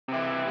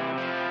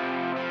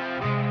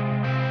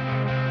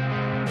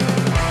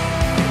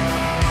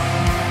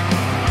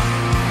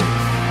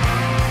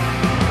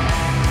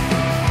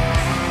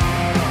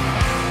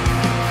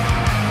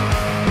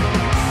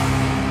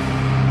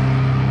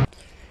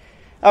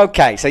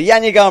Okay, so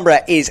Янья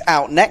Гарнбрет is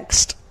out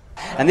next.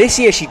 And this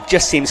year she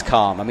just seems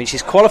calm. I mean,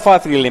 she's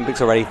qualified for the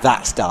Olympics already.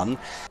 That's done.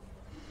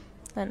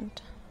 And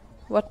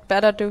what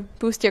better to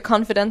boost your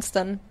confidence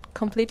than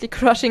completely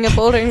crushing a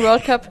bouldering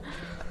World Cup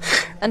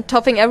and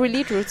topping every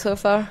lead route so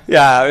far?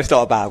 Yeah, it's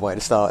not a bad way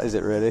to start, is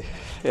it really?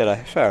 You know,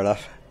 fair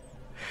enough.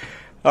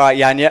 All right,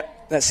 Янья,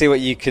 let's see what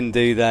you can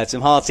do there.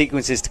 Some hard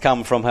sequences to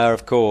come from her,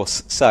 of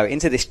course. So,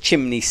 into this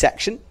chimney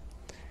section.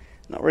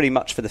 Not really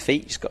much for the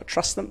feet, just got to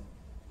trust them.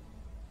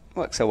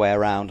 Works her way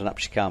around and up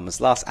she comes.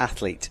 Last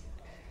athlete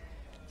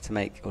to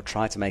make, or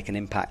try to make, an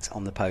impact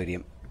on the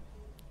podium.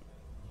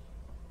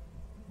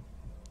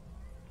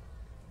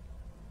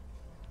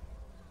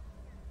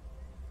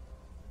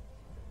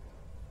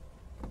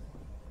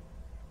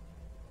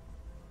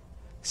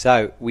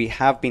 So we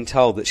have been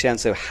told that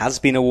Xianso has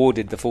been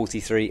awarded the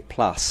 43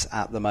 plus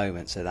at the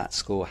moment, so that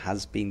score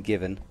has been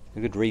given.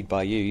 A good read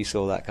by you, you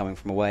saw that coming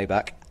from a way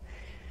back.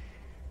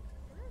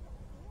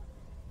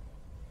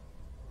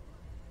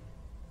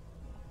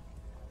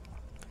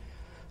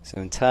 So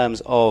in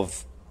terms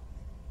of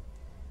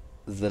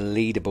the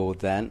leaderboard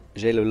then,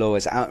 Jelulo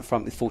is out in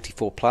front with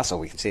 44 plus, or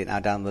we can see it now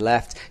down the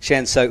left.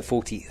 Xianso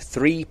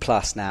 43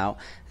 plus now,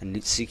 and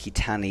Nutsuki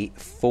Tani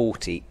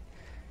 40.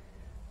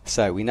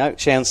 So we know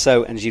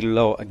Xianso and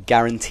Jelulo are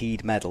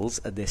guaranteed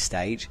medals at this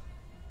stage.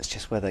 It's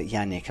just whether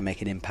Янья can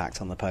make an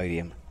impact on the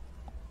podium.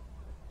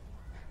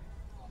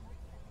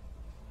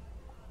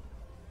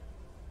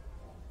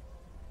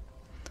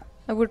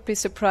 I would be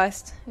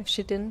surprised if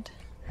she didn't.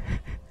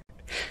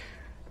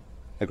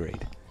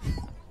 Agreed.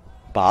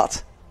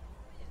 But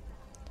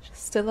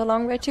still a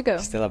long way to go.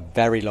 Still a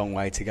very long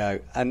way to go.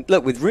 And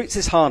look, with routes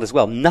this hard as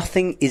well,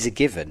 nothing is a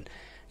given.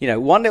 You know,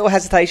 one little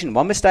hesitation,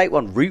 one mistake,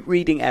 one route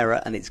reading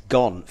error, and it's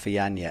gone for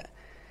Янья.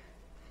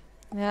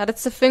 Yeah,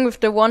 that's the thing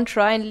with the one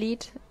try and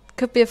lead.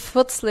 Could be a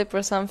foot slip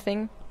or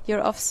something.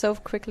 You're off so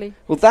quickly.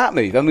 Well, that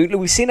move, I mean,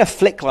 we've seen a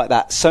flick like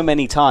that so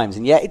many times,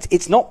 and yet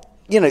it's not,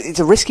 you know, it's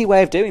a risky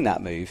way of doing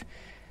that move.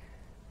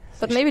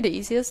 But maybe the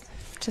easiest,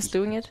 just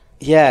doing it.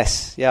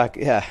 Yes, yeah.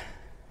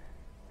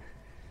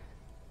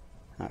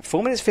 Right,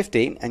 4 minutes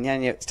 15, and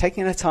Янья is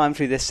taking her time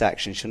through this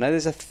section. She'll know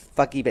there's a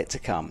fuggy bit to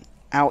come.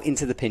 Out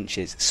into the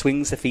pinches,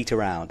 swings the feet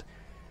around.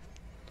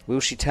 Will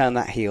she turn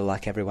that heel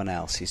like everyone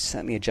else? She's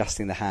certainly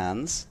adjusting the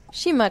hands.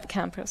 She might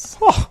campus.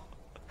 Oh,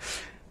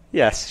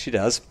 yes, she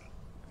does.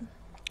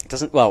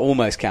 Doesn't, well,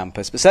 almost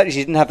campus, but certainly she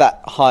didn't have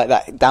that high,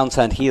 that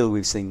downturned heel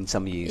we've seen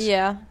some use.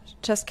 Yeah,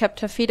 just kept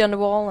her feet on the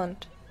wall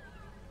and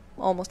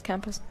almost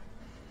campus.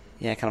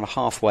 Yeah, kind of a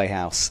halfway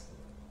house.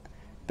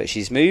 But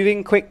she's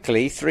moving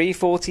quickly,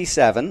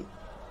 3:47.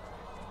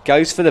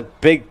 Goes for the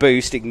big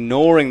boost,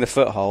 ignoring the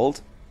foothold.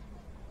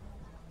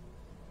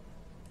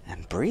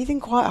 And breathing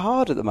quite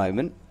hard at the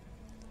moment.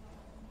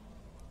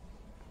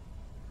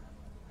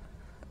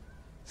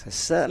 So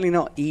certainly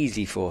not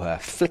easy for her.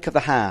 Flick of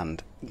the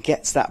hand.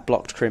 Gets that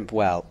blocked crimp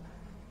well.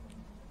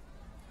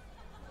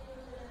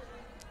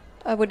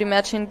 I would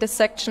imagine this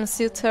section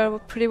suits her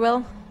pretty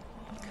well.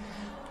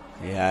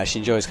 Yeah, she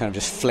enjoys kind of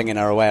just flinging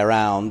her way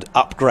around.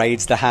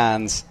 Upgrades the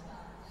hands.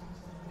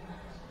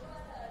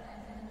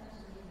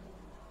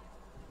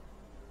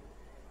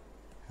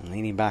 And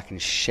leaning back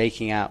and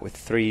shaking out with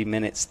 3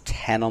 minutes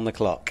 10 on the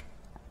clock.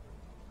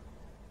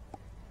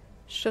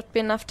 Should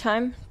be enough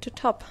time to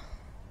top.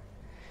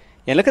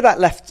 Yeah, look at that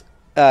left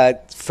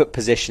foot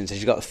position. So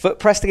she's got the foot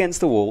pressed against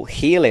the wall,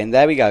 heel in.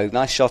 There we go.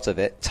 Nice shot of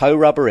it. Toe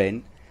rubber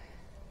in.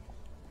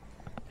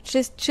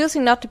 She's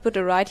choosing not to put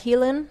the right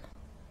heel in,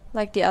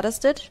 like the others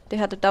did. They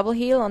had a double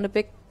heel on the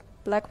big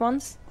black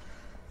ones.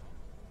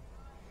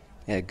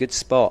 Yeah, good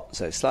spot.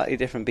 So slightly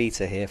different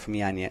beater here from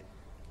Янья.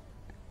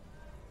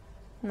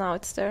 Now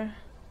it's there.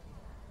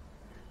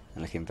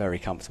 And looking very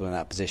comfortable in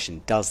that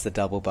position. Does the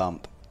double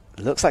bump.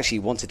 It looks like she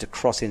wanted to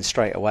cross in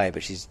straight away,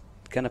 but she's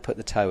going to put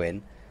the toe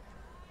in.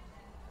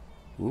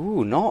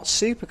 Ooh, not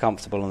super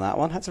comfortable on that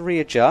one. Had to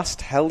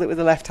readjust. Held it with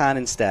the left hand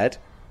instead.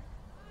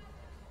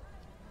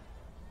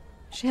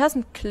 She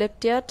hasn't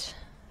clipped yet.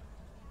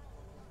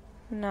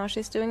 Now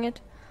she's doing it.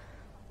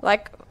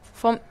 Like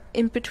from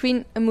in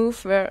between a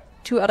move where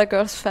two other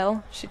girls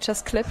fell, she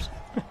just clipped.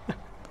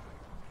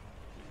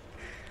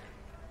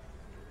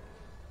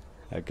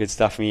 Good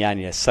stuff from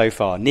Янья so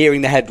far.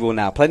 Nearing the head wall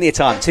now. Plenty of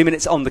time. 2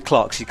 minutes on the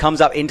clock. She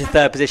comes up into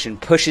third position.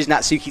 Pushes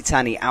Natsuki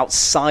Tani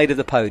outside of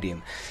the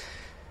podium.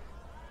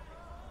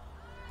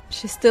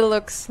 She still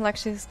looks like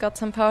she's got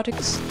some power to... I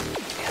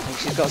think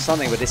she's got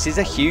something, but this is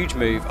a huge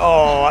move.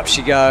 Oh, up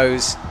she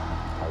goes.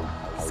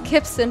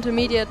 Skips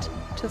intermediate.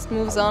 Just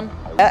moves on.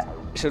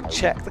 She'll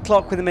check the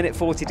clock with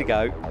 1:40 to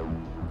go.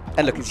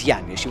 And look, it's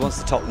Янья. She wants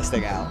to top this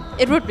thing out.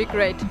 It would be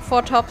great.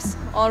 4 tops,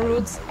 all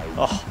routes.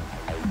 Oh,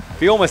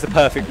 be almost a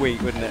perfect week,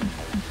 wouldn't it?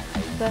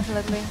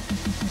 Definitely.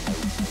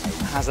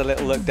 Has a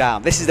little look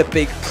down. This is a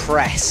big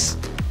press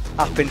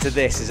up into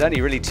this. There's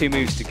only really 2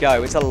 moves to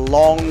go. It's a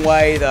long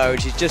way though.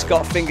 She's just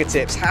got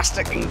fingertips. Has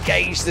to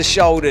engage the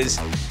shoulders.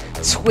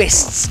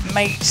 twists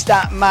mates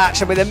that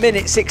match, and with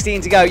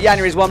 1:16 to go,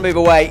 Янья is one move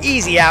away.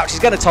 Easy out. She's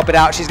going to top it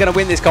out. She's going to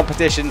win this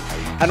competition.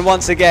 And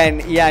once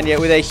again, Янья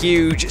with a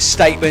huge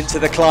statement to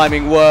the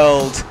climbing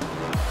world.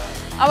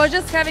 I was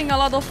just having a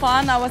lot of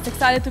fun. I was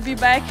excited to be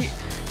back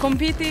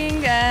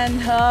competing,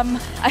 and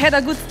I had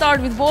a good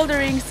start with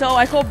bouldering, so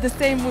I hope the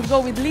same would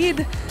go with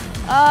lead.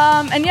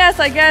 And yes,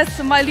 I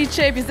guess my lead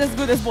shape is as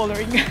good as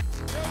bouldering.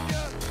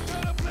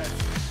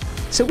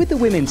 So with the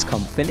women's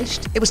comp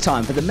finished, it was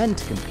time for the men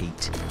to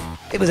compete.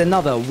 It was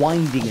another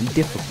winding and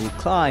difficult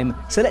climb,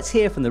 so let's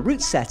hear from the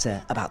route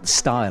setter about the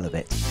style of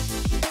it.